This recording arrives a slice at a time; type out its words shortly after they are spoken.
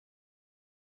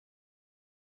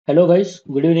Hello guys,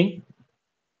 good evening.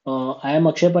 I am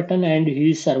Akshay Pattan and he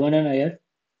is Sarvanan Iyer.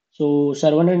 So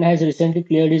Sarvanan has recently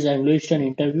cleared his Anglo-Eastern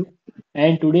interview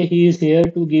and today he is here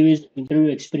to give his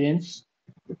interview experience.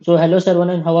 So hello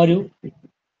Sarvanan, how are you?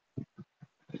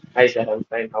 Hi sir, I'm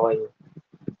fine. How are you?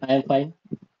 I am fine.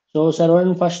 So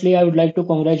Sarvanan, firstly I would like to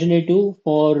congratulate you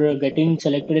for getting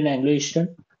selected in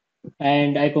Anglo-Eastern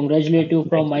and I congratulate you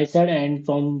from Thank my you. side and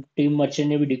from Team Merchant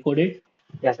Navy Decoded.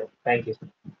 Yes, sir. Thank you.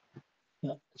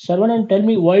 Yeah. Sarvanan, tell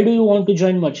me why do you want to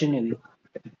join Merchant Navy?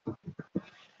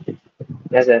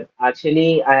 Yes, sir.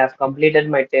 Actually, I have completed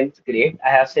my 10th grade. I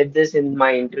have said this in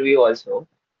my interview also,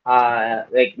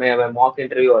 like my mock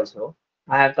interview also.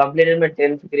 I have completed my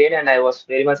 10th grade and I was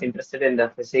very much interested in the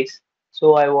physics.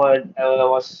 So I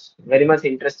was very much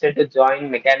interested to join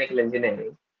mechanical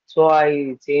engineering. So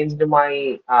I changed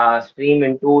my stream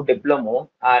into diploma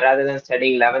rather than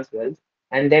studying 11th, 12th.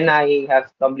 And then I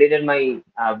have completed my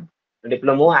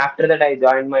diploma. After that, I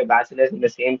joined my bachelor's in the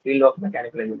same field of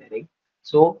mechanical engineering.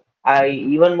 So I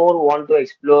even more want to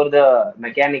explore the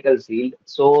mechanical field.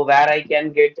 So where I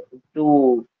can get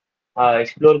to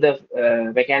explore the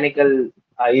mechanical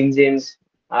engines,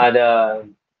 the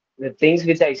things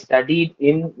which I studied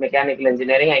in mechanical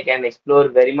engineering, I can explore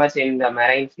very much in the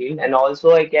marine field, and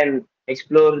also I can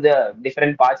explore the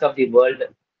different parts of the world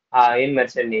in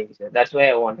merchant navy. So that's why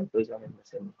I wanted to join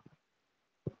merchant navy.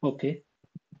 Okay.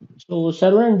 So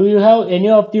Sarvanan, do you have any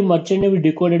of the Merchant Navy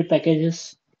Decoded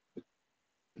packages?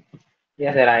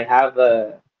 Yes, sir. I have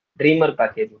a dreamer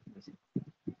package.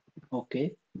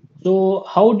 Okay. So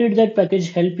how did that package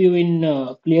help you in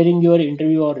clearing your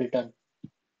interview or return?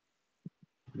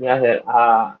 Yeah, sir.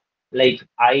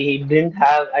 I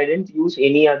didn't use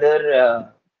any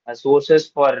other sources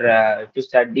for to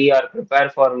study or prepare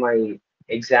for my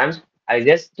exams. I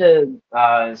just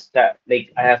I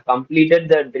have completed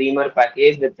the Dreamer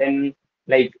package within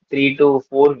like 3 to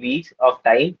 4 weeks of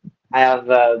time. I have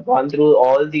gone through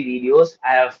all the videos.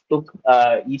 I have took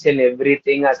each and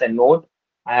everything as a note.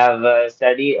 I have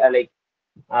studied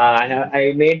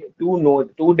I made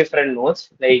two different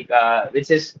notes, which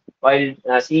is while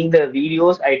seeing the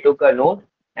videos, I took a note,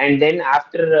 and then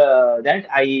after that,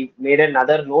 I made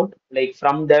another note, like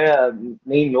from the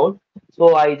main note.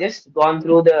 So I just gone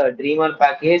through the Dreamer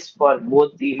package for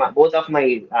both of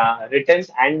my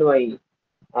returns and my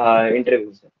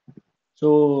interviews.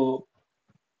 So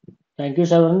thank you,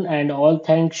 Sarvanan, and all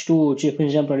thanks to Chief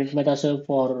Engineer Pranit Mehta sir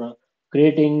for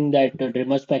creating that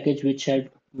Dreamers package, which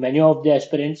helped many of the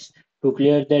aspirants to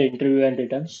clear their interview and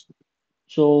returns.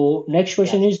 So next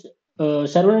question Yes. is,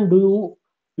 Sarvanan, do you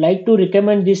like to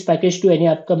recommend this package to any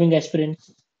upcoming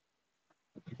aspirants?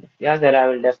 Yeah, sir, I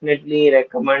will definitely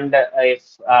recommend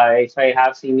if I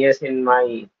have seniors in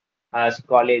my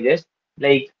colleges.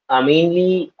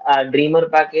 Mainly, Dreamer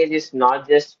package is not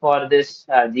just for this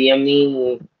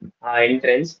GME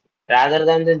entrance. Rather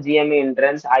than the GME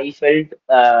entrance, I felt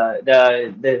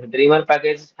the Dreamer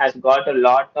package has got a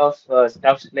lot of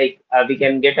stuff. We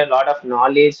can get a lot of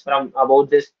knowledge from about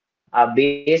this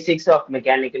basics of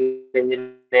mechanical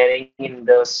engineering in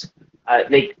this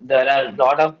there are a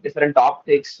lot of different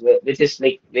topics which is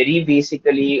like very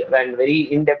basically and very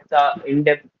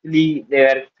in-depthly they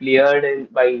were cleared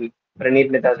by Pranit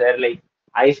Mehta sir.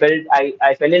 I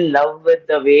fell in love with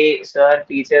the way sir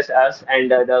teaches us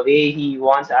and the way he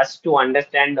wants us to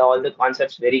understand all the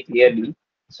concepts very clearly.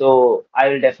 So I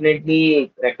will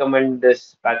definitely recommend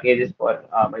this packages for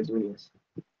my juniors.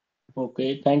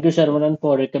 Okay, thank you, Sarvanan,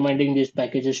 for recommending these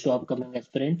packages to upcoming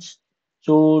aspirants.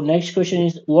 So next question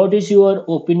is, what is your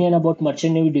opinion about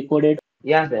Merchant Navy Decoded?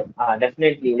 Yeah, sir.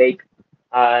 Definitely.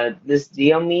 This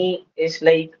GME is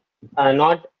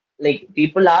not like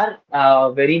people are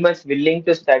very much willing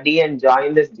to study and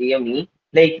join this GME.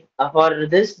 For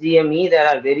this GME, there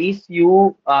are very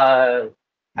few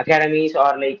academies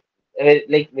or I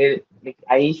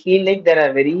feel like there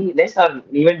are very less or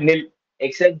even nil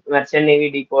except Merchant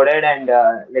Navy Decoded and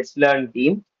Let's Learn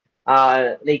team.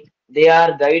 They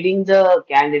are guiding the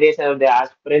candidates or the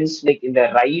aspirants like in the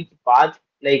right path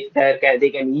they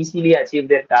can easily achieve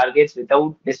their targets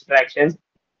without distractions.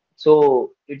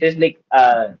 So it is like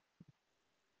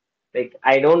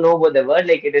I don't know what the word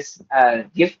like it is a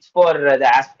gift for the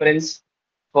aspirants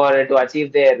for to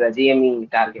achieve their GME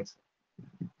targets.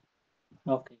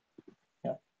 Okay,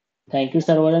 yeah. Thank you,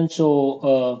 Sarvanan.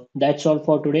 So that's all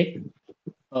for today.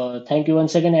 Thank you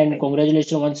once again and Thank you.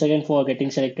 congratulations once again for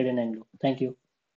getting selected in Anglo. Thank you.